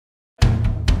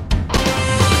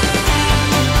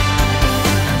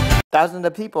Thousands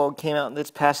of people came out this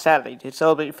past Saturday to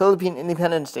celebrate Philippine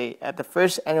Independence Day at the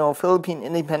first annual Philippine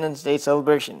Independence Day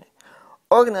Celebration,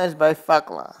 organized by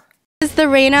FACLA. This is the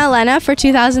Reina Elena for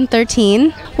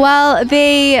 2013. Well,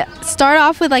 they start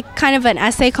off with like kind of an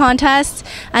essay contest,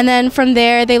 and then from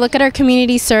there they look at our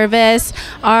community service,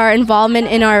 our involvement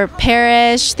in our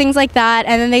parish, things like that,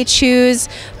 and then they choose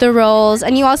the roles,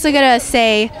 and you also get a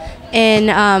say in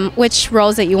which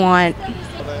roles that you want.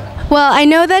 Well, I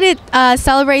know that it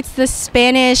celebrates the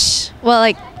Spanish,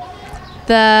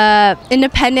 the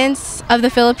independence of the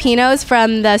Filipinos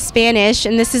from the Spanish,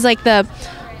 and this is like the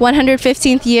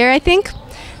 115th year, I think,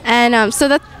 and so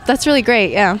that's really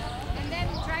great, yeah.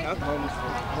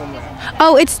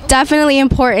 Oh, it's definitely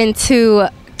important to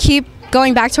keep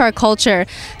going back to our culture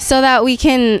so that we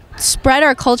can spread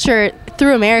our culture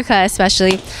through America,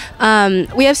 especially.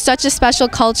 We have such a special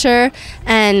culture,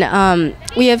 and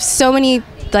we have so many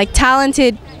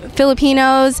talented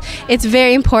Filipinos. It's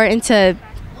very important to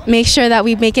make sure that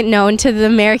we make it known to the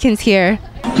Americans here.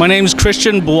 My name is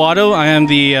Christian Buado. I am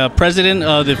the president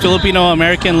of the Filipino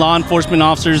American Law Enforcement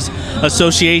Officers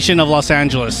Association of Los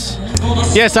Angeles.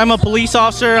 Yes, I'm a police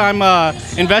officer. I'm an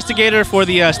investigator for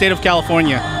the state of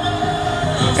California.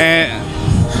 And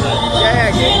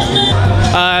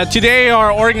today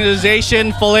our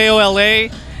organization, FilAm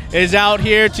LA, is out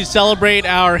here to celebrate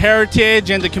our heritage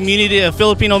and the community, the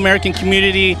Filipino American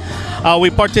community. We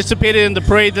participated in the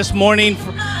parade this morning,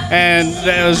 and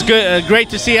it was good, great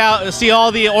to see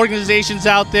all the organizations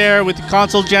out there with the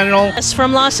Consul General. Yes,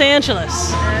 from Los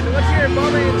Angeles. And what's your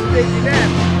involvement in today's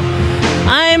event?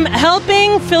 I'm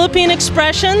helping Philippine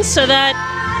Expressions so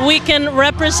that we can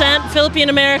represent Philippine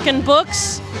American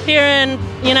books here in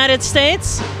the United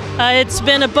States. It's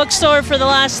been a bookstore for the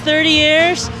last 30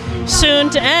 years, soon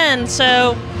to end,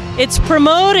 so it's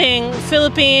promoting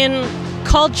Philippine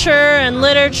culture and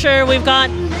literature.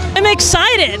 I'm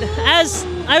excited, as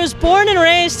I was born and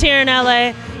raised here in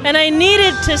LA, and I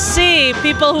needed to see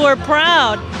people who are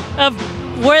proud of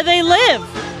where they live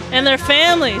and their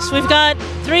families. We've got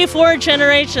 3-4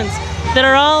 generations that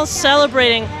are all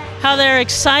celebrating how they're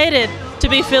excited to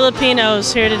be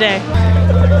Filipinos here today.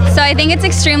 So I think it's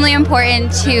extremely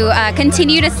important to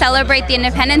continue to celebrate the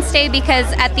Independence Day, because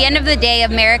at the end of the day,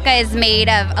 America is made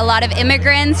of a lot of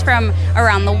immigrants from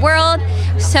around the world.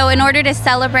 So in order to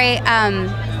celebrate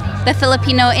the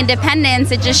Filipino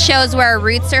independence, it just shows where our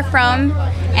roots are from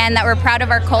and that we're proud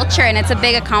of our culture, and it's a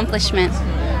big accomplishment.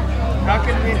 How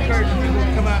can we encourage people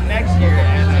to come out next year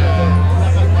and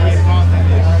be involved in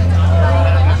this?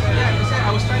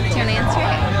 Do you want to answer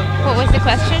it? What was the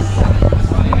question?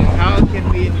 How can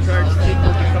we encourage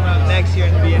people to come out next year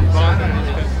and be involved in this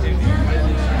festivities?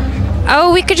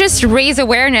 Oh, we could just raise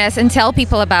awareness and tell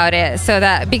people about it, so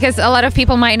that, because a lot of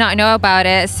people might not know about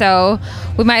it, so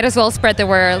we might as well spread the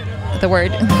word.